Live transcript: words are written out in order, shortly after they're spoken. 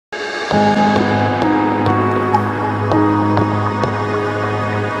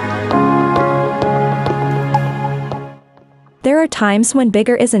There are times when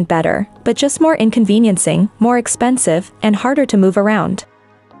bigger isn't better, but just more inconveniencing, more expensive, and harder to move around.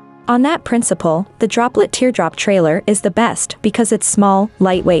 On that principle, the Droplet Teardrop trailer is the best because it's small,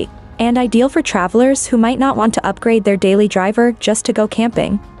 lightweight, and ideal for travelers who might not want to upgrade their daily driver just to go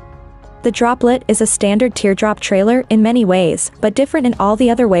camping. The Droplet is a standard teardrop trailer in many ways, but different in all the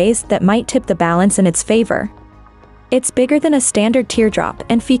other ways that might tip the balance in its favor. It's bigger than a standard teardrop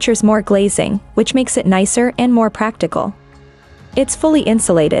and features more glazing, which makes it nicer and more practical. It's fully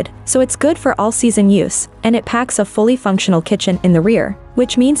insulated, so it's good for all-season use, and it packs a fully functional kitchen in the rear,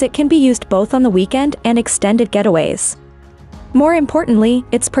 which means it can be used both on the weekend and extended getaways. More importantly,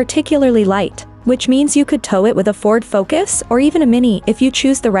 it's particularly light, which means you could tow it with a Ford Focus or even a Mini if you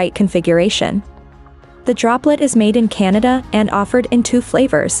choose the right configuration. The Droplet is made in Canada and offered in 2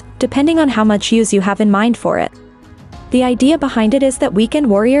 flavors, depending on how much use you have in mind for it. The idea behind it is that weekend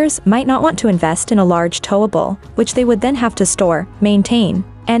warriors might not want to invest in a large towable, which they would then have to store, maintain,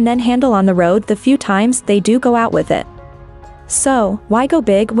 and then handle on the road the few times they do go out with it. So, why go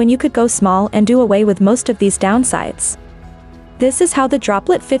big when you could go small and do away with most of these downsides? This is how the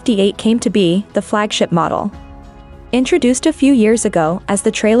Droplet 58 came to be, the flagship model. Introduced a few years ago as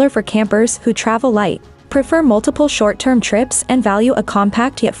the trailer for campers who travel light, prefer multiple short-term trips and value a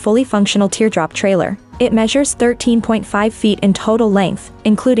compact yet fully functional teardrop trailer. It measures 13.5 feet in total length,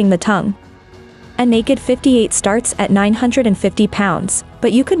 including the tongue. A naked 58 starts at 950 pounds,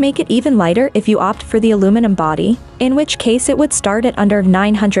 but you could make it even lighter if you opt for the aluminum body, in which case it would start at under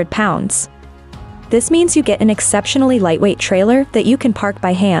 900 pounds. This means you get an exceptionally lightweight trailer that you can park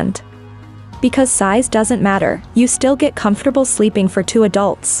by hand. Because size doesn't matter, you still get comfortable sleeping for 2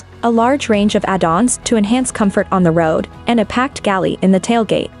 adults, a large range of add-ons to enhance comfort on the road, and a packed galley in the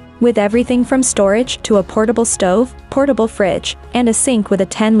tailgate, with everything from storage to a portable stove, portable fridge, and a sink with a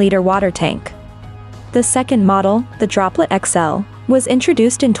 10-liter water tank. The second model, the Droplet XL, was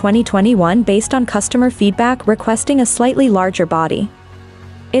introduced in 2021 based on customer feedback requesting a slightly larger body.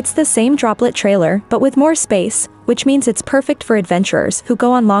 It's the same Droplet trailer but with more space, which means it's perfect for adventurers who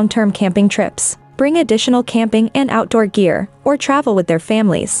go on long-term camping trips, bring additional camping and outdoor gear, or travel with their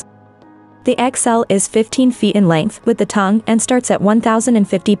families. The XL is 15 feet in length with the tongue and starts at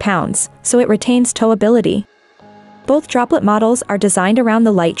 1,050 pounds, so it retains towability. Both Droplet models are designed around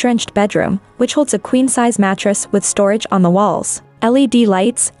the light-drenched bedroom, which holds a queen-size mattress with storage on the walls, LED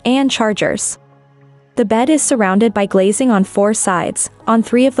lights, and chargers. The bed is surrounded by glazing on 4 sides, on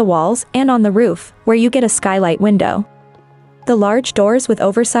 3 of the walls, and on the roof, where you get a skylight window. The large doors with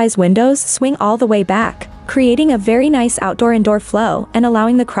oversized windows swing all the way back, creating a very nice outdoor-indoor flow and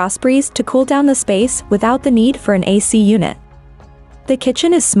allowing the cross breeze to cool down the space without the need for an AC unit. The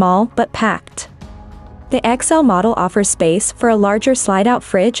kitchen is small but packed. The XL model offers space for a larger slide-out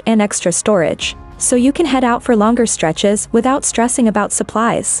fridge and extra storage, so you can head out for longer stretches without stressing about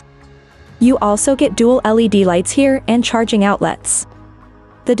supplies. You also get dual LED lights here and charging outlets.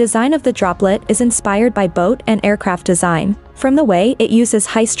 The design of the Droplet is inspired by boat and aircraft design, from the way it uses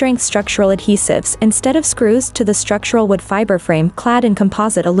high-strength structural adhesives instead of screws to the structural wood fiber frame clad in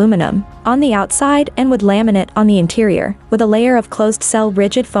composite aluminum on the outside and with laminate on the interior, with a layer of closed-cell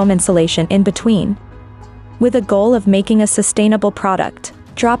rigid foam insulation in between. With a goal of making a sustainable product,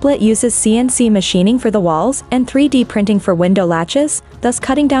 Droplet uses CNC machining for the walls and 3D printing for window latches, thus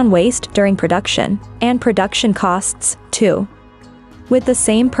cutting down waste during production, and production costs, too. With the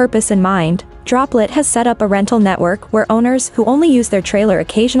same purpose in mind, Droplet has set up a rental network where owners who only use their trailer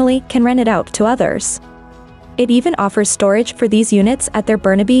occasionally can rent it out to others. It even offers storage for these units at their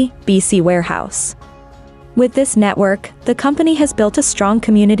Burnaby, BC warehouse. With this network, the company has built a strong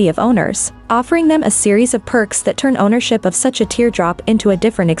community of owners, offering them a series of perks that turn ownership of such a teardrop into a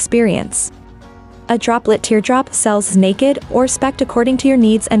different experience. A Droplet teardrop sells naked or spec'd according to your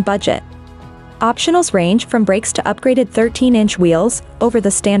needs and budget. Optionals range from brakes to upgraded 13-inch wheels, over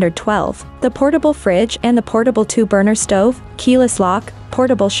the standard 12, the portable fridge and the portable 2-burner stove, keyless lock,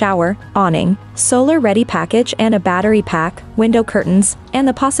 portable shower, awning, solar-ready package and a battery pack, window curtains, and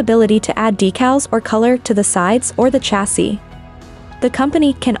the possibility to add decals or color to the sides or the chassis. The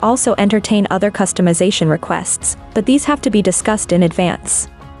company can also entertain other customization requests, but these have to be discussed in advance.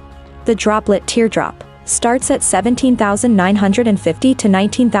 The Droplet Teardrop starts at $17,950 to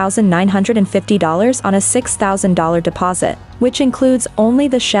 $19,950 on a $6,000 deposit, which includes only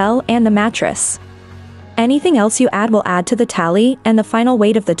the shell and the mattress. Anything else you add will add to the tally and the final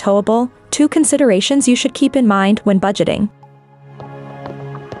weight of the towable, 2 considerations you should keep in mind when budgeting.